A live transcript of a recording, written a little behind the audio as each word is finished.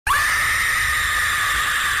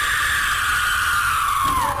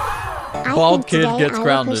bald kid gets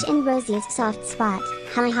grounded. Push in Rosie's soft spot.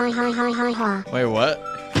 Hi hi hi hi hi hi. Wait, what?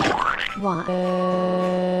 What?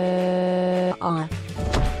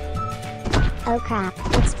 Oh crap,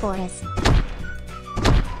 it's Boris.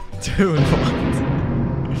 Dude, what?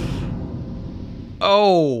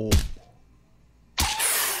 Oh.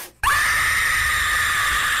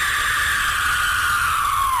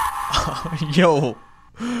 Yo.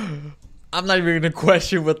 I'm not even gonna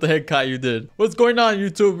question what the heck Caillou did. What's going on,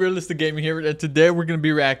 YouTube? Realistic Gaming here, and today we're gonna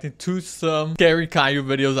be reacting to some scary Caillou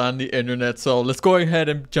videos on the internet. So let's go ahead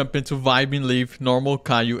and jump into Vibe and Leave normal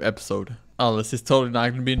Caillou episode. Oh, this is totally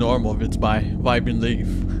not gonna be normal if it's by Vibe and Leave.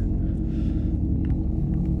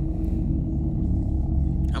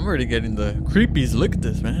 I'm already getting the creepies. Look at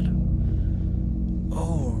this, man.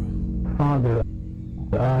 Oh. Father,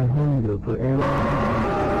 I hunger for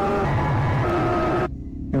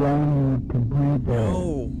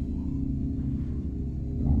No.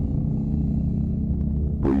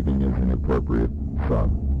 Breathing is inappropriate, son.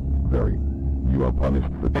 Very. You are punished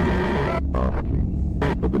for asking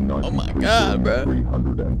for the Oh my God, bro.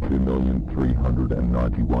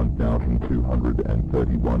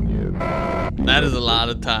 302,391,231 years. That is a lot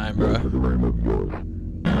of time, bro. Go to the room of yours.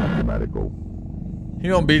 Mathematical. He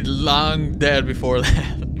gonna be long dead before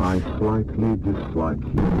that. I slightly dislike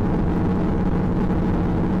you.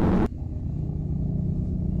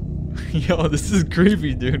 Yo, this is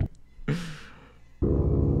creepy, dude.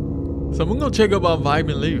 Someone go check up on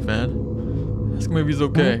Vibe and Leave, man. Ask him if he's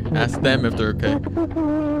okay. Ask them if they're okay.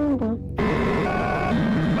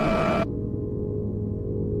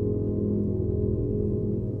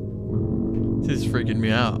 This is freaking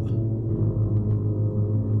me out.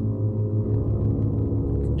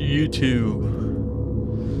 YouTube.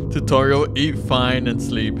 Tutorial, eat fine and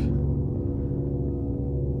sleep.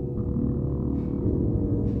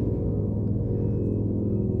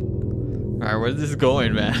 Alright, where's this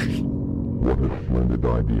going, man? What a splendid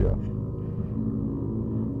idea.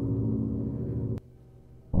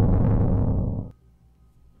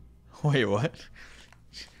 Wait, what?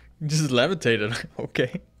 You just levitated.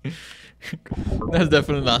 Okay. That's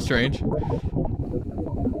definitely not strange.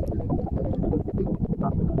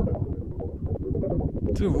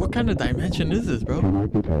 Dude, what kind of dimension is this, bro?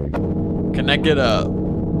 Can I get a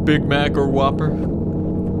Big Mac or Whopper?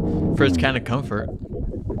 First kind of comfort.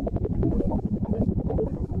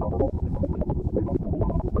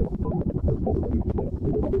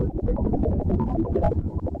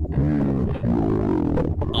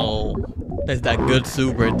 Oh, that's that good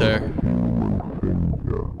soup right there.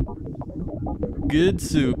 Good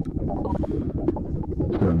soup.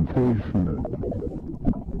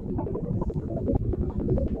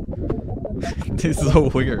 This is so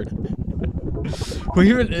weird. Who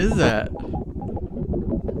even is that?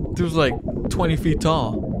 Dude's like 20 feet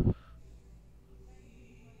tall.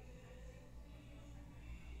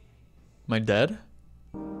 Am I dead?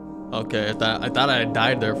 Okay, I thought I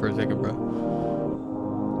died there for a second, bro.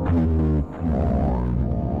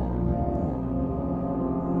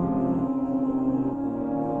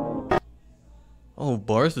 Oh,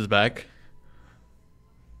 Boris is back.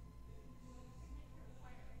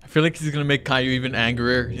 I feel like he's gonna make Caillou even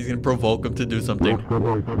angrier. He's gonna provoke him to do something. What have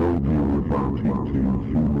I told you about teaching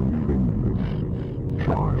human things,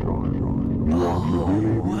 child? You are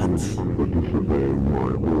severely punished for disobeying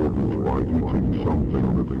my orders by eating something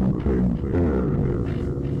that contains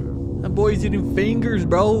air. That boy's eating fingers,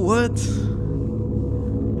 bro. What?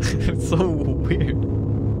 It's so weird.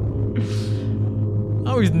 I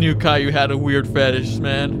always knew Caillou had a weird fetish,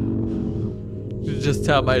 man. You could just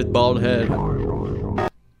tell by his bald head.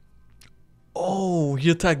 Oh, he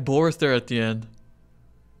attacked Boris there at the end.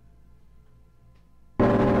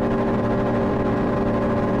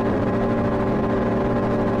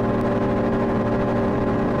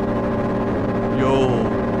 Yo.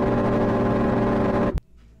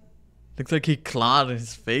 Looks like he clawed in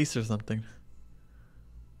his face or something.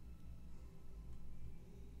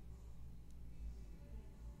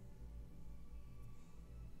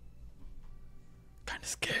 Kinda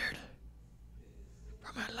scared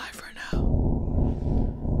for my life right now.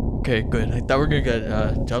 Okay, good. I thought we were gonna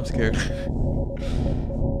get jump scared.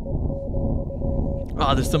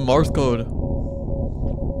 Ah, there's some Morse code.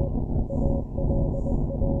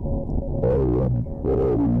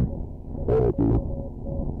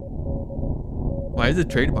 Why is it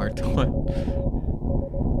trademarked?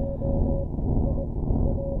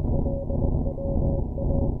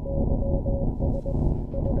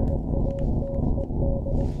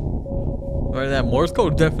 Or that Morse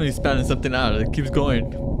code definitely spelling something out. It keeps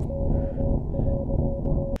going.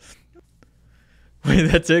 Wait,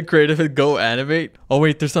 that's it? Creative and go animate? Oh,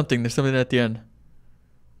 wait, there's something. There's something at the end.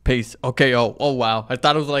 Paste. Okay, oh wow. I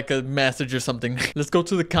thought it was like a message or something. Let's go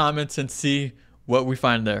to the comments and see what we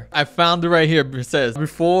find there. I found it right here. It says,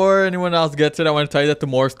 before anyone else gets it, I want to tell you that the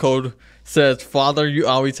Morse code says, Father, you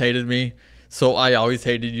always hated me, so I always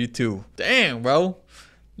hated you too. Damn, bro.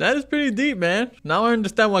 That is pretty deep, man. Now I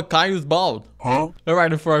understand why Caillou's bald. Huh?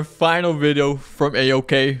 Alright, and for our final video from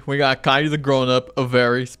AOK, we got Caillou the Grown-Up, a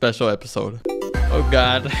very special episode. Oh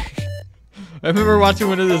god. I remember watching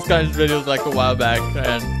one of this guy's videos like a while back,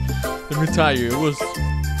 and let me tell you, it was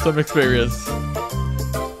some experience.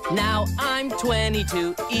 Now I'm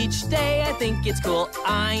 22, each day I think it's cool.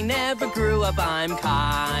 I never grew up, I'm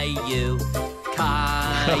Caillou.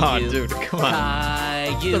 Caillou. Oh, dude, come on.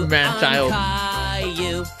 Caillou. The man-child.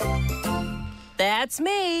 Caillou. That's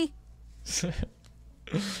me.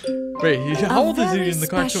 Wait, how old is he in the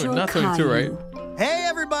cartoon? Not 22, right? Hey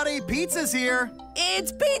everybody, pizza's here!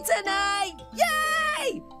 It's pizza night!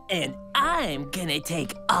 Yay! And I'm gonna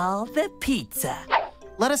take all the pizza.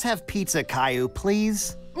 Let us have pizza, Caillou,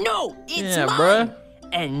 please. No, it's Yeah, mine! bruh.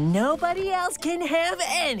 And nobody else can have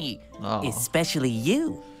any. Oh. Especially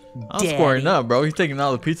you, I'm Daddy. scoring up, bro. He's taking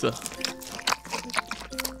all the pizza.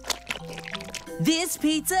 This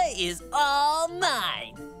pizza is all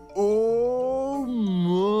mine. Oh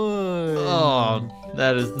my. Oh,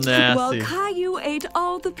 that is While nasty. Caillou ate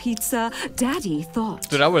all the pizza, Daddy thought.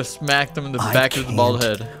 Dude, I would have smacked him in the I back of his bald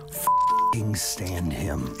can't head. F***ing stand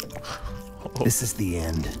him. This is the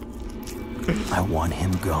end. I want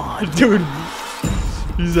him gone. Dude,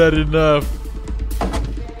 he's had enough.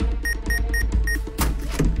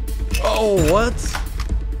 Oh, what?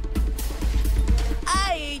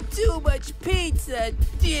 I ate too much pizza,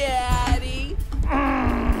 Daddy.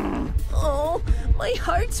 Oh, my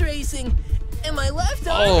heart's racing, and my left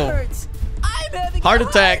arm hurts. I'm having Heart a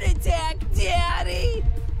attack. heart attack, Daddy.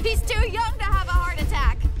 He's too young to have a heart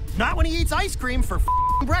attack. Not when he eats ice cream for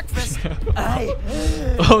f***ing breakfast.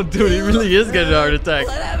 Oh, dude, he really is getting a heart attack.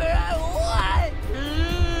 Whatever I want.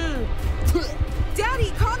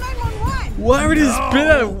 Daddy, call 911. Why would he spit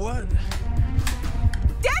at what?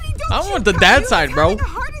 Daddy, don't I shoot want the Caillou. dad side, He's bro. having a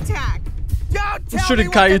heart attack. Don't tell shooting me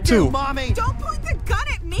what Caillou to do, too. Mommy. Don't point the gun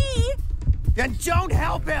at me. And don't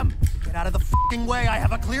help him. Get out of the f***ing way. I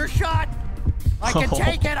have a clear shot. I can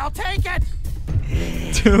take it. I'll take it.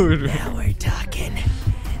 Dude. Now we're talking.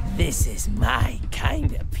 This is my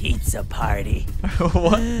kind of pizza party.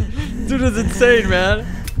 What? Dude, that's insane, man.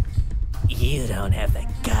 You don't have the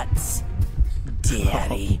guts,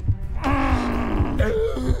 Daddy.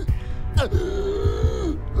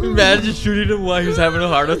 Imagine shooting him while he was having a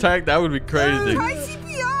heart attack. That would be crazy. Try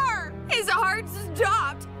CPR. His heart's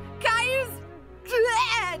stopped. Caillou's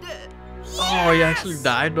dead. Oh, he actually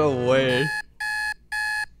died? No way.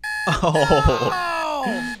 Oh,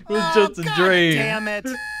 it was just a God dream. Damn it.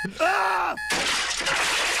 Ah!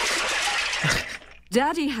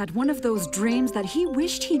 Daddy had one of those dreams that he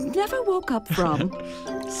wished he never woke up from.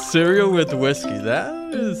 Cereal with whiskey.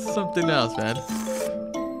 That is something else, man.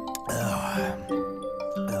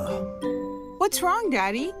 What's wrong,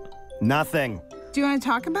 Daddy? Nothing. Do you want to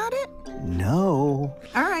talk about it? No.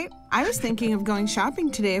 All right. I was thinking of going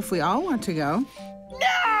shopping today if we all want to go.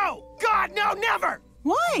 No! God, no, never!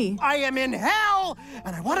 Why? I am in hell,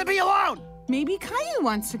 and I want to be alone. Maybe Caillou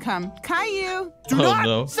wants to come. Caillou. Do Oh, not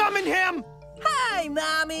no. summon him. Hi,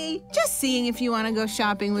 Mommy. Just seeing if you want to go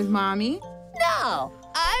shopping with Mommy. No,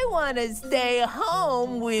 I want to stay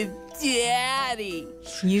home with Daddy.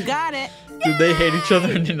 You got it. Dude, they hate each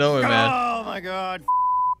other and you know it, man. Oh my God.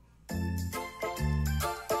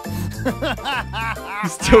 He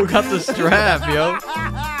still got the strap, yo.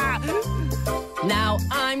 Now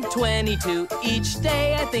I'm 22. Each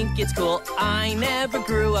day I think it's cool. I never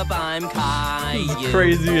grew up. I'm Caillou.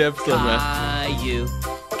 Crazy episode, man. Caillou.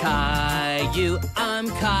 Caillou. I'm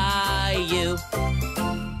Caillou.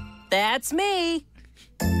 That's me.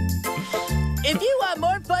 If you want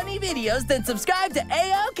more funny videos, then subscribe to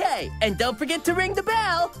AOK. And don't forget to ring the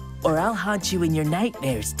bell, or I'll haunt you in your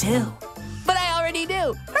nightmares too. But I already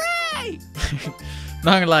do. Hooray!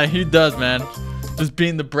 Not gonna lie, he does, man. Just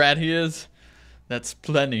being the brat he is, that's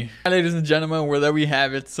plenty. Ladies and gentlemen, well, there we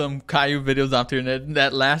have it. Some Caillou videos out there. And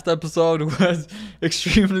that last episode was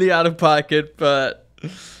extremely out of pocket, but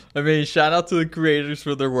I mean, shout out to the creators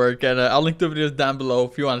for their work. And I'll link the videos down below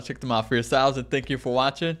if you want to check them out for yourselves. And thank you for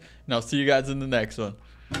watching. And I'll see you guys in the next one.